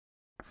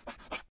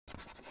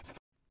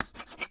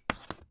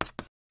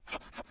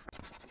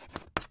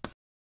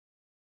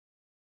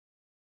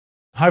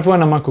Hi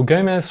everyone, I'm Michael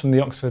Gomez from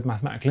the Oxford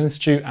Mathematical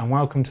Institute and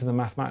welcome to the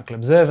Mathematical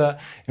Observer,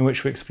 in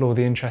which we explore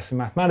the interesting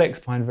mathematics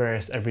behind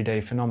various everyday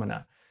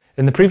phenomena.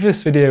 In the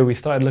previous video we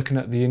started looking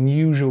at the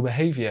unusual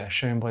behaviour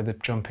shown by the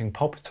jumping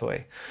popper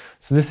toy.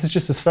 So this is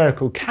just a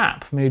spherical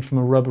cap made from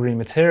a rubbery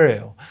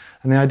material,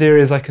 and the idea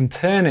is I can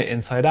turn it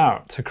inside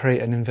out to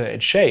create an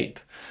inverted shape.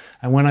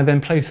 And when I then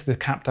place the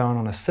cap down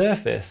on a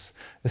surface,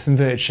 this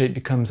inverted shape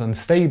becomes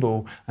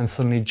unstable and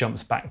suddenly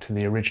jumps back to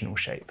the original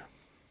shape.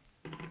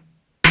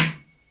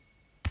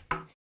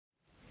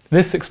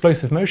 This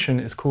explosive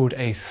motion is called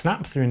a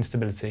snap-through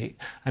instability,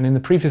 and in the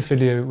previous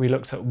video we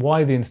looked at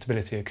why the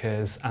instability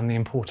occurs and the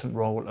important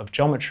role of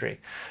geometry.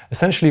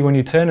 Essentially, when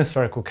you turn a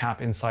spherical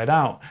cap inside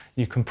out,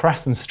 you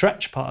compress and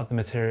stretch part of the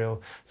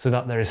material so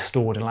that there is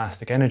stored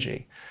elastic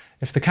energy.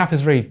 If the cap is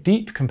very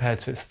deep compared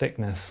to its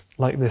thickness,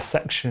 like this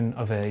section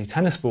of a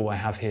tennis ball I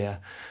have here,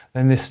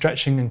 then this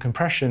stretching and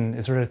compression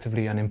is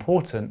relatively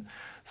unimportant,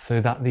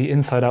 so that the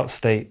inside-out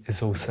state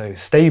is also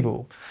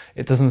stable.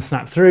 It doesn't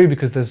snap through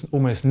because there's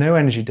almost no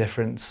energy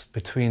difference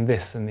between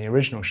this and the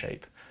original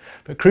shape.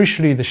 But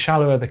crucially, the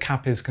shallower the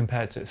cap is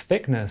compared to its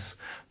thickness,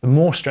 the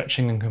more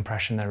stretching and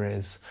compression there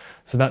is,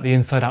 so that the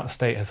inside-out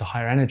state has a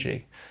higher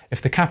energy.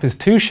 If the cap is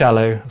too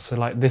shallow, so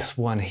like this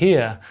one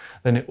here,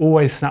 then it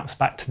always snaps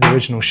back to the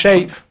original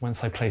shape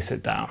once I place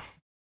it down.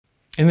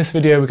 In this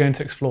video, we're going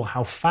to explore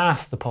how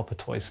fast the popper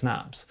toy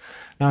snaps.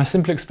 Now, a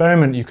simple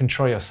experiment you can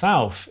try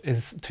yourself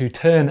is to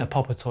turn a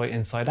popper toy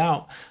inside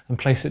out and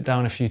place it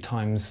down a few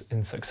times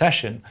in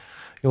succession.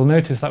 You'll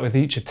notice that with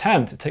each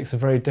attempt, it takes a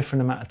very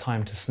different amount of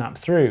time to snap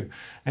through,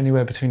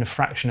 anywhere between a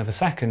fraction of a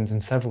second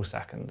and several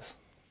seconds.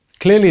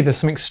 Clearly, there's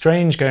something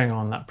strange going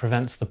on that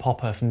prevents the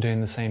popper from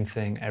doing the same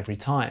thing every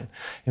time.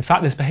 In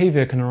fact, this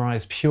behaviour can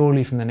arise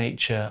purely from the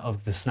nature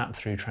of the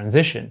snap-through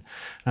transition.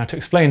 Now, to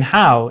explain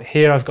how,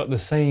 here I've got the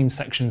same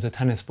sections of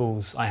tennis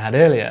balls I had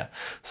earlier.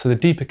 So the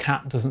deeper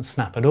cap doesn't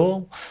snap at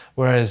all,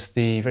 whereas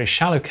the very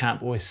shallow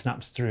cap always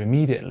snaps through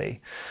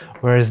immediately.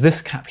 Whereas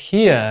this cap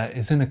here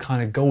is in a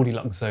kind of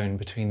Goldilocks zone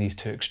between these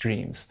two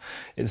extremes.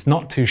 It's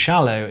not too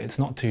shallow, it's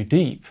not too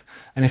deep.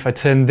 And if I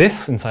turn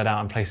this inside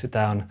out and place it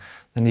down,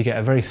 then you get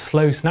a very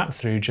slow snap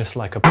through, just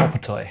like a popper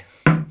toy.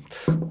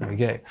 There we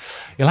go.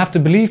 You'll have to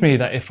believe me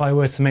that if I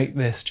were to make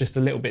this just a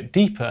little bit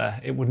deeper,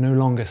 it would no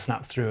longer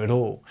snap through at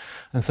all.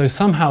 And so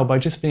somehow, by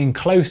just being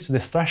close to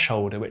this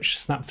threshold at which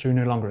snap through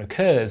no longer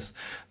occurs,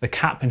 the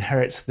cap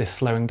inherits this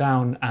slowing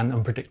down and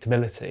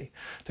unpredictability.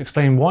 To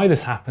explain why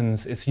this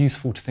happens, it's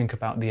useful to think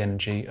about the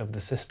energy of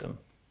the system.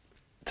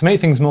 To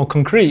make things more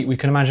concrete, we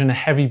can imagine a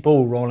heavy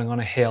ball rolling on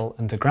a hill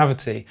under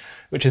gravity,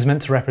 which is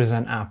meant to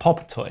represent our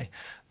popper toy.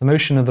 The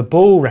motion of the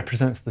ball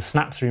represents the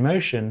snap-through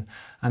motion,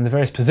 and the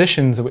various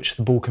positions at which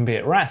the ball can be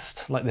at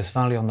rest, like this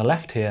value on the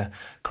left here,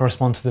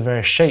 correspond to the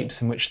various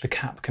shapes in which the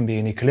cap can be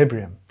in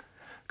equilibrium.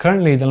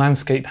 Currently, the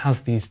landscape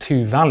has these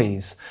two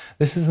valleys.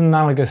 This is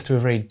analogous to a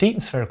very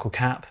deep spherical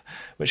cap,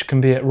 which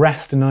can be at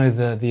rest in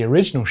either the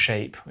original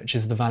shape, which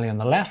is the valley on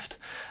the left,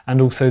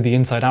 and also the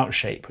inside-out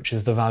shape, which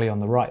is the valley on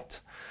the right.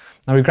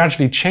 Now, we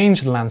gradually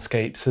change the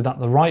landscape so that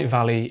the right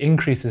valley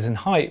increases in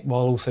height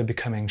while also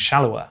becoming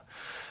shallower.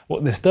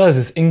 What this does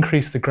is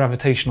increase the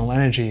gravitational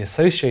energy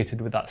associated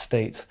with that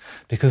state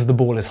because the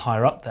ball is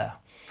higher up there.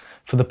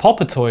 For the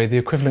popper toy, the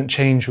equivalent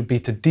change would be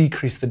to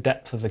decrease the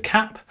depth of the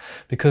cap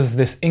because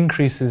this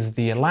increases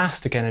the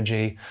elastic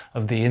energy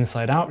of the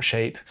inside-out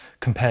shape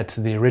compared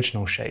to the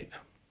original shape.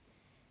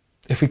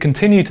 If we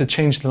continue to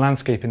change the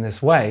landscape in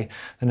this way,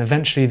 then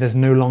eventually there's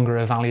no longer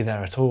a valley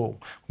there at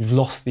all. We've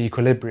lost the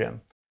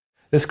equilibrium.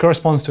 This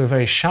corresponds to a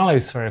very shallow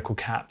spherical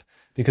cap,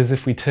 because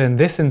if we turn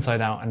this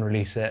inside out and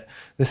release it,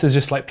 this is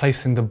just like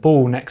placing the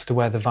ball next to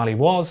where the valley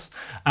was,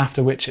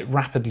 after which it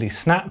rapidly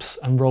snaps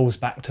and rolls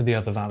back to the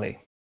other valley.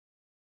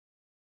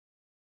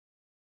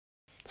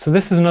 So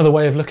this is another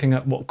way of looking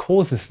at what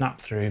causes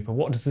snap-through, but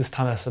what does this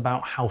tell us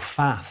about how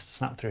fast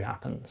snap-through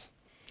happens?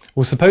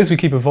 Well, suppose we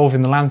keep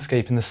evolving the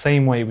landscape in the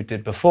same way we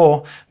did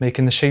before,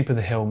 making the shape of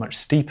the hill much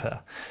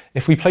steeper.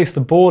 If we place the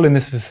ball in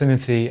this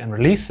vicinity and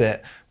release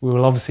it, we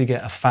will obviously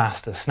get a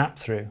faster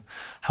snap-through.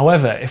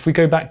 However, if we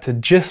go back to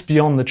just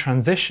beyond the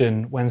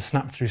transition when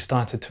snap-through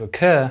started to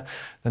occur,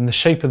 then the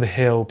shape of the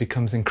hill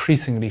becomes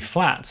increasingly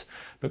flat,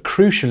 but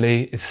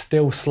crucially is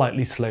still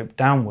slightly sloped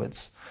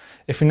downwards.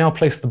 If we now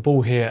place the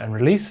ball here and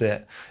release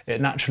it,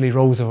 it naturally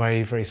rolls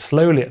away very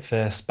slowly at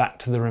first back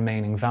to the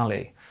remaining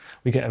valley.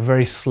 We get a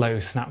very slow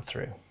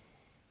snap-through.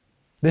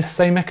 This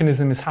same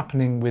mechanism is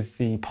happening with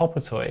the popper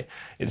toy.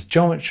 Its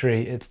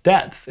geometry, its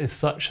depth is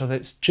such that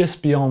it's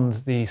just beyond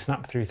the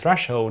snap-through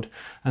threshold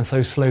and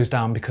so slows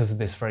down because of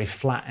this very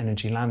flat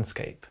energy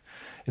landscape.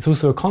 It's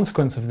also a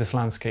consequence of this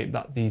landscape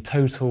that the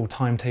total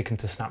time taken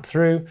to snap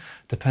through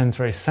depends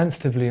very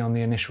sensitively on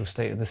the initial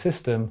state of the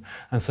system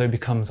and so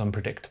becomes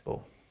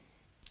unpredictable.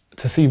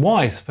 To see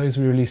why, suppose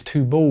we release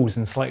two balls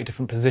in slightly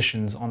different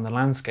positions on the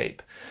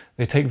landscape.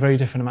 They take very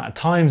different amount of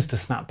times to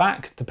snap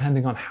back,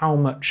 depending on how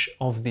much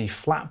of the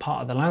flat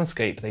part of the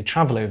landscape they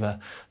travel over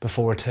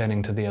before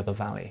returning to the other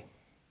valley.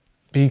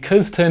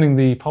 Because turning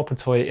the popper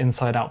toy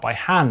inside out by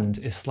hand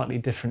is slightly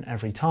different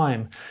every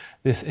time,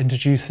 this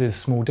introduces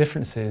small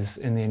differences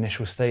in the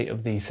initial state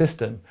of the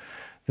system.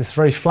 This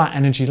very flat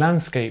energy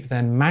landscape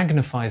then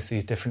magnifies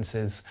these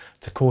differences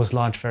to cause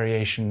large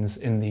variations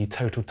in the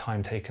total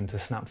time taken to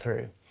snap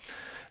through.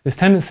 This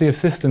tendency of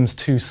systems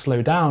to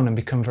slow down and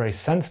become very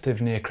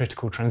sensitive near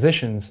critical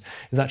transitions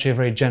is actually a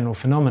very general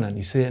phenomenon.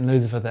 You see it in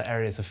loads of other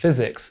areas of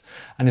physics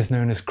and is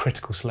known as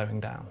critical slowing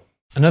down.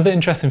 Another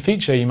interesting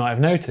feature you might have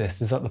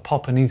noticed is that the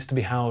popper needs to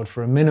be held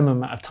for a minimum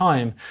amount of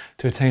time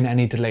to attain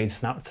any delayed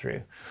snap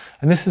through.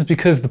 And this is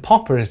because the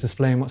popper is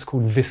displaying what's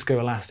called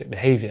viscoelastic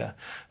behaviour.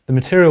 The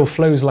material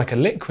flows like a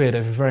liquid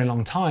over very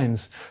long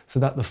times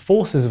so that the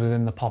forces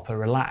within the popper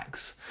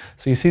relax.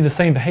 So you see the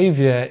same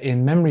behaviour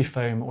in memory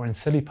foam or in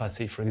silly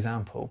putty, for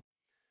example.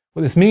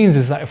 What this means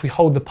is that if we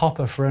hold the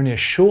popper for only a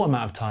short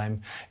amount of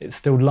time, it's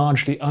still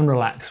largely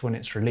unrelaxed when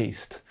it's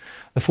released.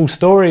 The full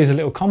story is a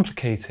little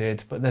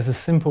complicated, but there's a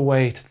simple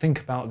way to think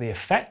about the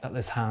effect that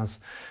this has,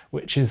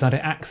 which is that it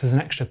acts as an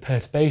extra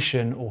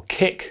perturbation or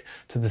kick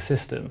to the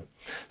system.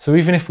 So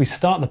even if we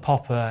start the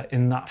popper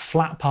in that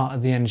flat part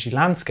of the energy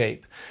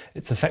landscape,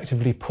 it's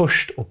effectively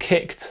pushed or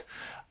kicked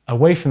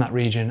away from that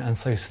region and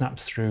so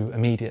snaps through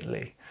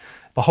immediately.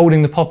 By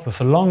holding the popper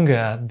for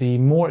longer, the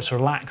more it's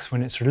relaxed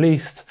when it's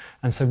released,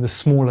 and so the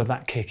smaller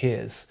that kick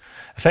is.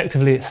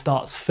 Effectively, it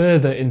starts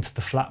further into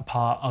the flat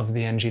part of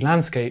the energy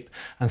landscape,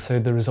 and so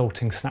the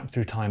resulting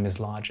snap-through time is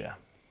larger.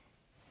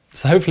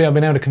 So hopefully I've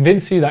been able to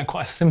convince you that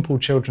quite a simple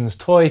children's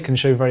toy can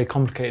show very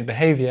complicated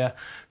behaviour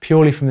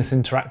purely from this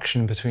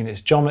interaction between its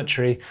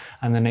geometry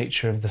and the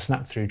nature of the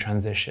snap-through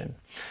transition.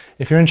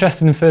 If you're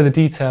interested in further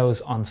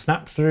details on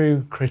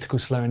snap-through, critical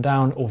slowing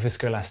down or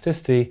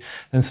viscoelasticity,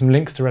 then some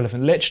links to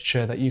relevant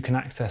literature that you can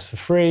access for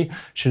free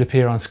should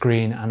appear on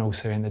screen and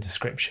also in the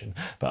description.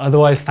 But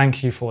otherwise,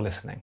 thank you for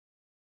listening.